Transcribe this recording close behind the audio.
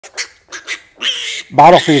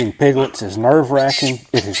Bottle feeding piglets is nerve-wracking,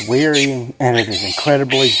 it is wearying, and it is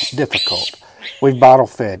incredibly difficult. We've bottle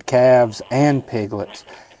fed calves and piglets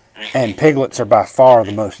are by far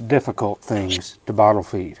the most difficult things to bottle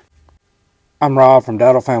feed. I'm Rob from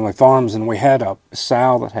Dowdle Family Farms, and we had a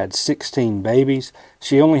sow that had 16 babies.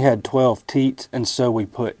 She only had 12 teats, and so we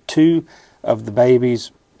put 2 of the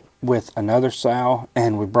babies with another sow,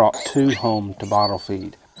 and we brought 2 home to bottle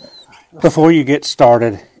feed. Before you get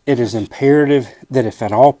started, it is imperative that if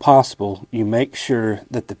at all possible, you make sure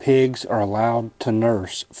that the pigs are allowed to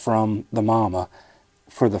nurse from the mama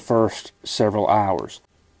for the first several hours.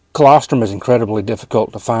 Colostrum is incredibly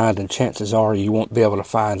difficult to find, and chances are you won't be able to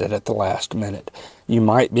find it at the last minute. You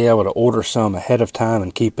might be able to order some ahead of time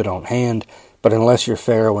and keep it on hand, but unless you're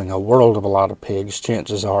farrowing a world of a lot of pigs,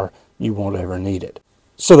 chances are you won't ever need it.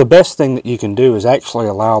 So the best thing that you can do is actually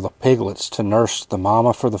allow the piglets to nurse the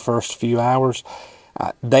mama for the first few hours.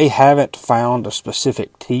 They haven't found a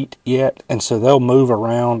specific teat yet, and so they'll move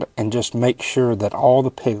around and just make sure that all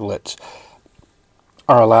the piglets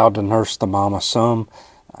are allowed to nurse the mama some.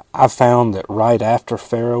 I've found that right after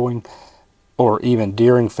farrowing, or even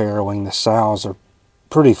during farrowing, the sows are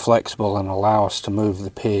pretty flexible and allow us to move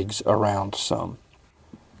the pigs around some.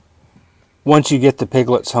 Once you get the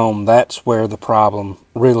piglets home, that's where the problem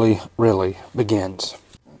really begins.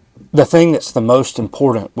 The thing that's the most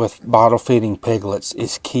important with bottle feeding piglets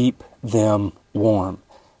is keep them warm.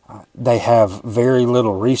 They have very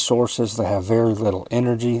little resources, they have very little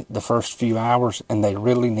energy the first few hours, and they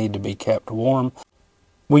really need to be kept warm.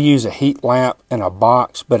 We use a heat lamp in a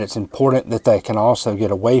box, but it's important that they can also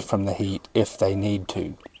get away from the heat if they need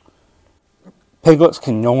to. Piglets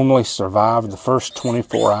can normally survive the first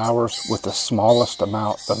 24 hours with the smallest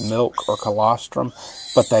amount of milk or colostrum,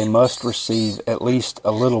 but they must receive at least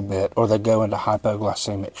a little bit or they go into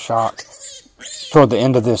hypoglycemic shock. Toward the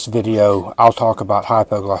end of this video, I'll talk about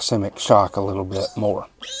hypoglycemic shock a little bit more.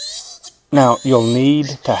 Now, you'll need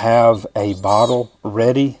to have a bottle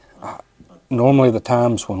ready. Normally the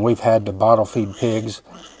times when we've had to bottle feed pigs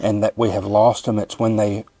and that we have lost them, it's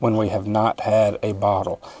when we have not had a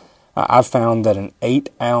bottle. I've found that an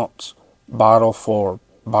 8-ounce bottle for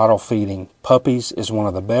bottle feeding puppies is one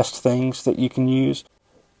of the best things that you can use.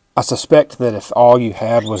 I suspect that if all you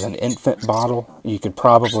had was an infant bottle, you could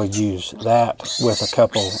probably use that with a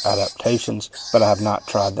couple adaptations, but I have not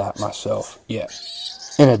tried that myself yet.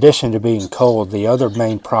 In addition to being cold, the other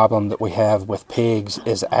main problem that we have with pigs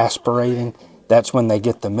is aspirating. That's when they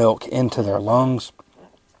get the milk into their lungs,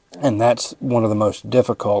 and that's one of the most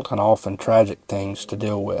difficult and often tragic things to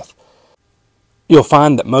deal with. You'll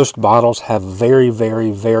find that most bottles have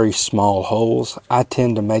very small holes. I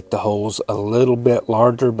tend to make the holes a little bit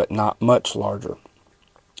larger, but not much larger.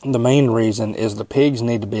 The main reason is the pigs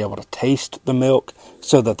need to be able to taste the milk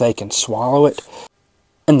so that they can swallow it.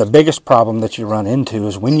 And the biggest problem that you run into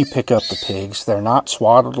is when you pick up the pigs, they're not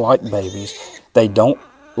swaddled like babies. They don't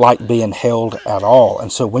like being held at all.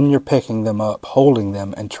 And so when you're picking them up, holding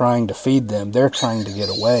them, and trying to feed them, they're trying to get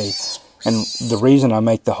away. And the reason I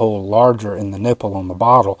make the hole larger in the nipple on the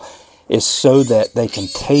bottle is so that they can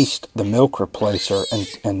taste the milk replacer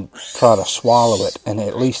and try to swallow it and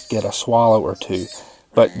at least get a swallow or two.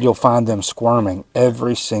 But you'll find them squirming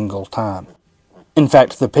every single time. In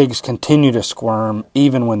fact, the pigs continue to squirm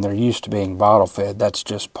even when they're used to being bottle fed. That's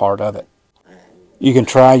just part of it. You can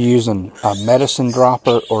try using a medicine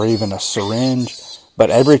dropper or even a syringe,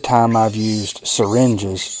 but every time I've used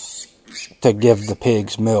syringes to give the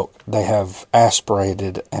pigs milk, they have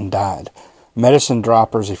aspirated and died. Medicine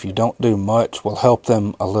droppers, if you don't do much, will help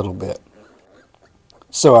them a little bit.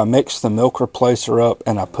 So I mix the milk replacer up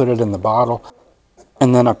and I put it in the bottle,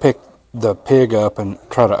 and then I pick the pig up and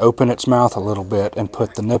try to open its mouth a little bit and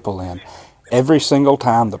put the nipple in. Every single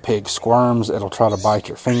time the pig squirms, it'll try to bite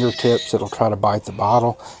your fingertips, it'll try to bite the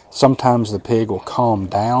bottle. Sometimes the pig will calm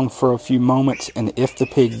down for a few moments, and if the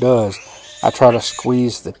pig does, I try to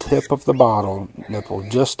squeeze the tip of the bottle nipple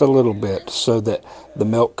just a little bit so that the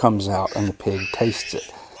milk comes out and the pig tastes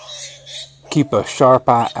it. Keep a sharp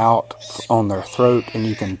eye out on their throat, and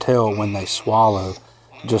you can tell when they swallow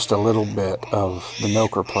just a little bit of the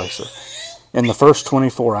milk replacer. In the first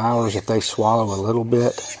 24 hours, if they swallow a little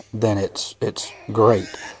bit, then it's great.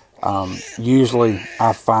 Usually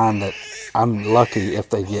I find that I'm lucky if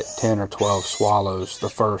they get 10 or 12 swallows the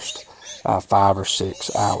first 5 or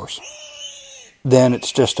 6 hours. Then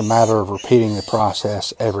it's just a matter of repeating the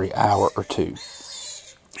process every hour or two.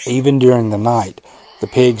 Even during the night, the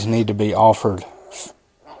pigs need to be offered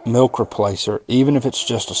milk replacer, even if it's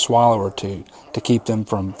just a swallow or two, to keep them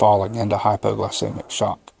from falling into hypoglycemic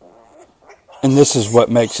shock. And this is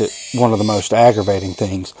what makes it one of the most aggravating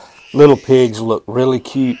things. Little pigs look really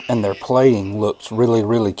cute, and their playing looks really,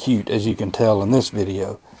 really cute, as you can tell in this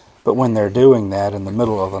video. But when they're doing that in the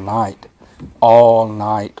middle of the night, all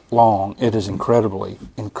night long, it is incredibly,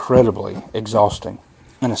 incredibly exhausting.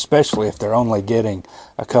 And especially if they're only getting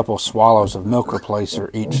a couple swallows of milk replacer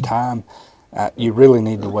each time, you really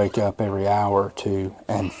need to wake up every hour or two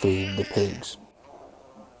and feed the pigs.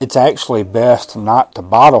 It's actually best not to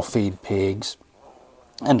bottle feed pigs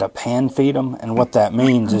and to pan feed them. And what that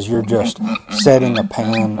means is you're just setting a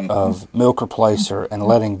pan of milk replacer and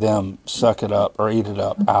letting them suck it up or eat it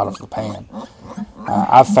up out of the pan.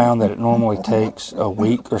 I've found that it normally takes a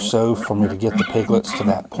week or so for me to get the piglets to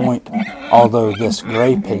that point, although this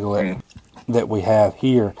gray piglet that we have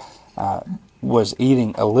here was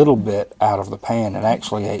eating a little bit out of the pan and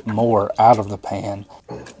actually ate more out of the pan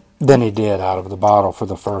than he did out of the bottle for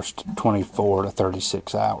the first 24 to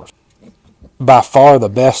 36 hours. By far the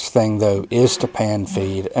best thing, though, is to pan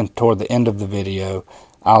feed, and toward the end of the video,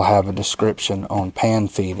 I'll have a description on pan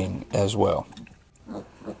feeding as well.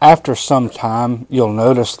 After some time, you'll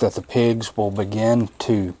notice that the pigs will begin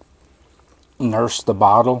to nurse the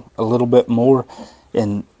bottle a little bit more.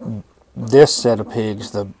 In this set of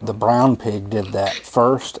pigs, the brown pig did that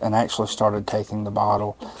first and actually started taking the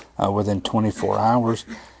bottle within 24 hours.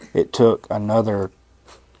 It took another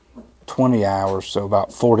 20 hours, so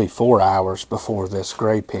about 44 hours before this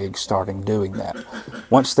gray pig starting doing that.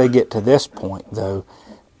 Once they get to this point, though,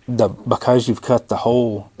 because you've cut the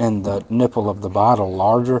hole in the nipple of the bottle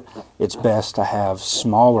larger, it's best to have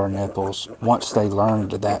smaller nipples. Once they learn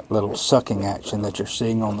to that little sucking action that you're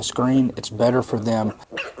seeing on the screen, it's better for them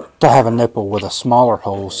to have a nipple with a smaller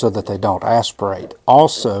hole so that they don't aspirate.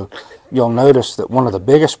 Also, you'll notice that one of the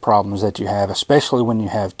biggest problems that you have, especially when you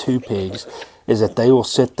have two pigs, is that they will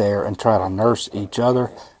sit there and try to nurse each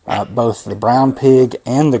other. Both the brown pig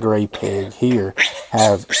and the gray pig here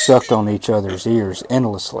have sucked on each other's ears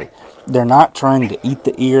endlessly. They're not trying to eat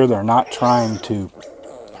the ear, they're not trying to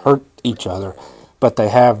hurt each other, but they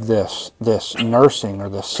have this nursing or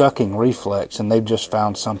this sucking reflex, and they've just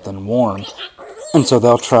found something warm. And so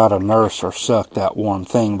they'll try to nurse or suck that warm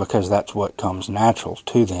thing because that's what comes natural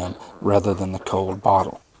to them rather than the cold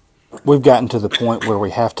bottle. We've gotten to the point where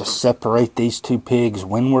we have to separate these two pigs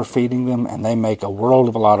when we're feeding them, and they make a world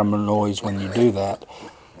of a lot of noise when you do that.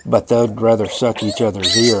 But they'd rather suck each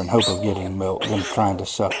other's ear in hope of getting milk than trying to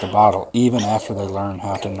suck the bottle, even after they learn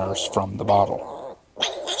how to nurse from the bottle.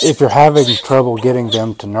 If you're having trouble getting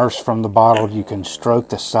them to nurse from the bottle, you can stroke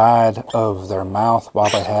the side of their mouth while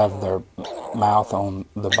they have their mouth on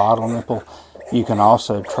the bottle nipple. You can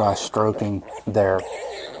also try stroking their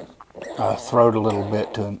throat a little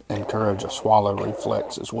bit to encourage a swallow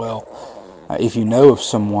reflex as well. If you know of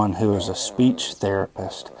someone who is a speech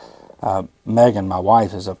therapist, Megan, my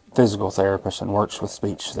wife, is a physical therapist and works with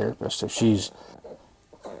speech therapists, so she's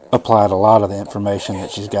applied a lot of the information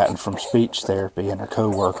that she's gotten from speech therapy and her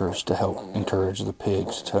co-workers to help encourage the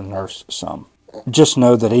pigs to nurse some. Just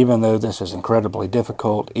know that even though this is incredibly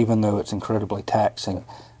difficult, even though it's incredibly taxing,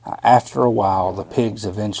 after a while the pigs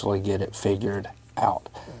eventually get it figured out.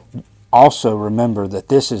 Also remember that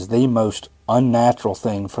this is the most unnatural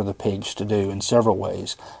thing for the pigs to do in several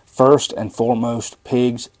ways. First and foremost,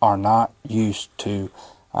 pigs are not used to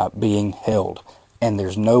being held, and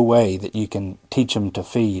there's no way that you can teach them to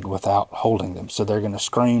feed without holding them. So they're going to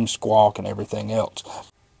scream, squawk, and everything else.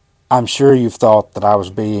 I'm sure you've thought that I was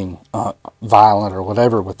being violent or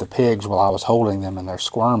whatever with the pigs while I was holding them and they're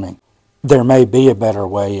squirming. There may be a better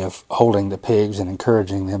way of holding the pigs and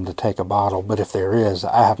encouraging them to take a bottle, but if there is,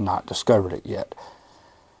 I have not discovered it yet.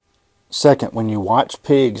 Second, when you watch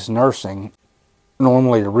pigs nursing,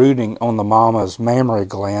 normally rooting on the mama's mammary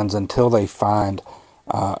glands until they find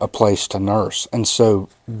a place to nurse. And so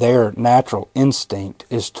their natural instinct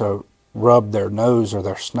is to rub their nose or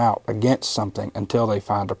their snout against something until they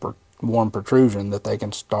find a warm protrusion that they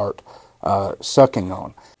can start sucking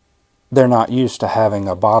on. They're not used to having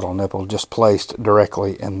a bottle nipple just placed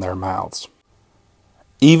directly in their mouths.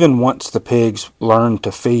 Even once the pigs learn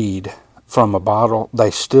to feed from a bottle,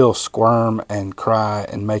 they still squirm and cry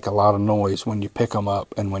and make a lot of noise when you pick them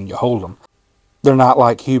up and when you hold them. They're not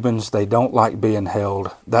like humans. They don't like being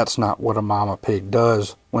held. That's not what a mama pig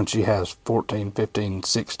does when she has 14, 15,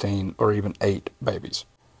 16, or even 8 babies.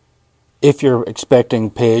 If you're expecting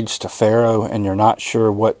pigs to farrow and you're not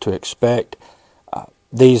sure what to expect,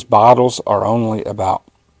 these bottles are only about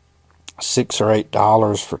 $6 or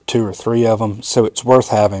 $8 for 2 or 3 of them, so it's worth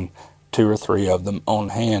having 2 or 3 of them on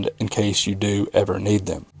hand in case you do ever need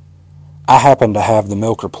them. I happen to have the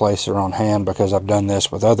milk replacer on hand because I've done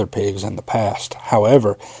this with other pigs in the past.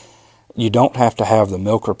 However, You don't have to have the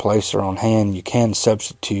milk replacer on hand. You can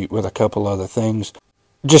substitute with a couple other things.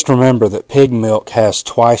 Just remember that pig milk has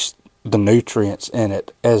twice the nutrients in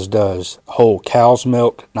it as does whole cow's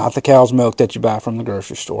milk. Not the cow's milk that you buy from the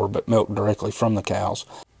grocery store, but milk directly from the cows.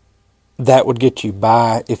 That would get you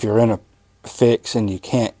by if you're in a fix and you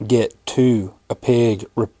can't get to a pig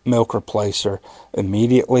milk replacer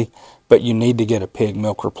immediately, but you need to get a pig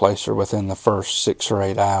milk replacer within the first 6 or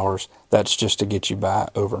 8 hours. That's just to get you by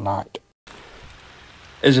overnight.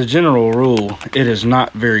 As a general rule, it is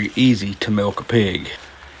not very easy to milk a pig.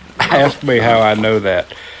 Ask me how I know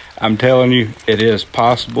that. I'm telling you, it is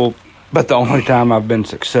possible, but the only time I've been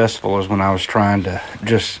successful is when I was trying to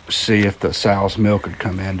just see if the sow's milk would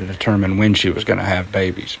come in to determine when she was going to have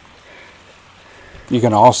babies. You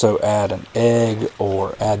can also add an egg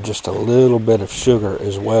or add just a little bit of sugar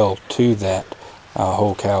as well to that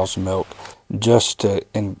whole cow's milk, just to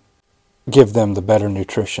give them the better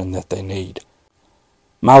nutrition that they need.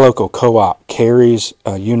 My local co-op carries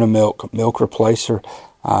a Unimilk milk replacer,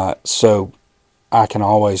 so I can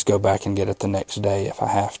always go back and get it the next day if I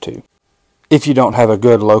have to. If you don't have a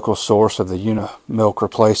good local source of the Unimilk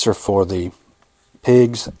replacer for the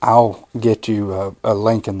pigs, I'll get you a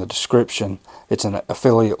link in the description. It's an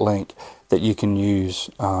affiliate link that you can use,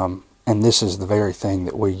 and this is the very thing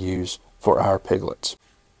that we use for our piglets.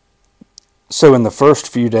 So in the first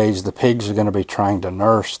few days, the pigs are going to be trying to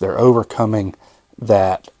nurse. They're overcoming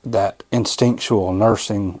that instinctual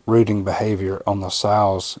nursing rooting behavior on the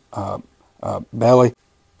sow's belly.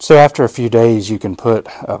 So after a few days, you can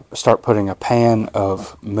start putting a pan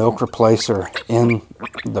of milk replacer in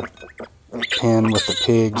the pen with the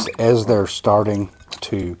pigs as they're starting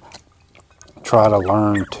to try to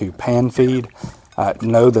learn to pan feed.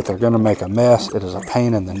 Know that they're going to make a mess. It is a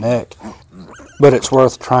pain in the neck, but it's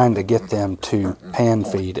worth trying to get them to pan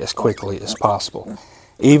feed as quickly as possible.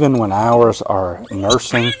 Even when ours are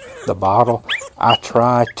nursing the bottle, I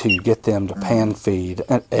try to get them to pan feed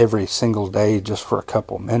every single day just for a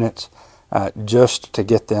couple minutes, just to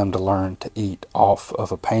get them to learn to eat off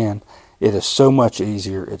of a pan. It is so much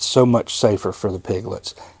easier, it's so much safer for the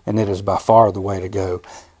piglets, and it is by far the way to go.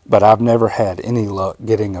 But I've never had any luck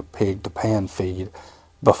getting a pig to pan feed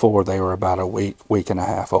before they were about a week and a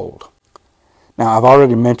half old. Now, I've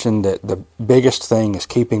already mentioned that the biggest thing is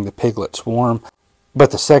keeping the piglets warm,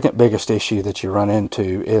 but the second biggest issue that you run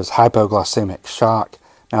into is hypoglycemic shock.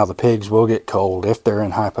 Now, the pigs will get cold if they're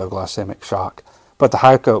in hypoglycemic shock, but the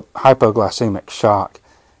hypoglycemic shock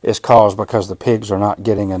is caused because the pigs are not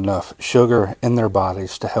getting enough sugar in their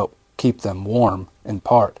bodies to help keep them warm in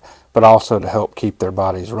part, but also to help keep their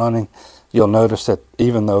bodies running. You'll notice that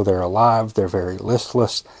even though they're alive, they're very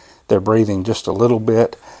listless. They're breathing just a little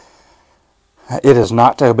bit. It is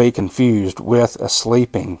not to be confused with a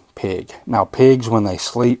sleeping pig. Now, pigs, when they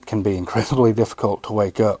sleep, can be incredibly difficult to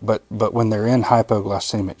wake up, but when they're in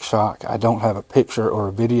hypoglycemic shock, I don't have a picture or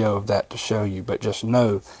a video of that to show you, but just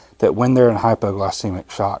know that when they're in hypoglycemic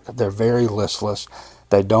shock, they're very listless,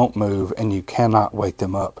 they don't move, and you cannot wake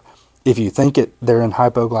them up. If you think they're in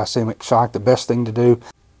hypoglycemic shock, the best thing to do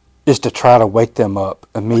is to try to wake them up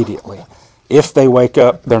immediately. If they wake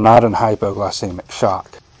up, they're not in hypoglycemic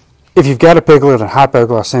shock. If you've got a piglet in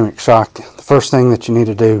hypoglycemic shock, the first thing that you need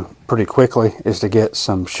to do pretty quickly is to get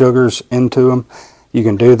some sugars into them. You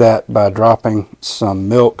can do that by dropping some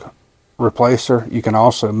milk replacer. You can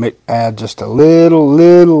also add just a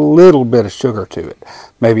little bit of sugar to it,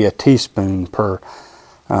 maybe a teaspoon per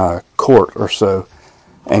quart or so,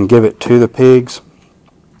 and give it to the pigs.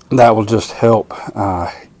 That will just help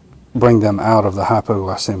bring them out of the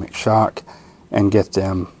hypoglycemic shock and get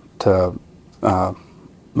them to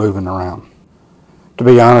moving around. To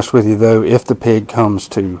be honest with you though, if the pig comes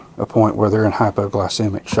to a point where they're in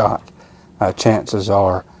hypoglycemic shock, chances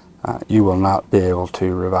are you will not be able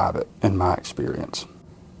to revive it, in my experience.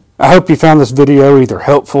 I hope you found this video either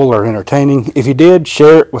helpful or entertaining. If you did,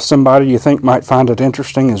 share it with somebody you think might find it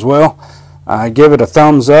interesting as well. Give it a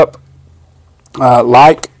thumbs up,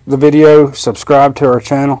 like the video, subscribe to our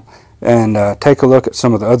channel, and take a look at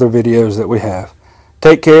some of the other videos that we have.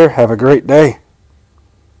 Take care, have a great day.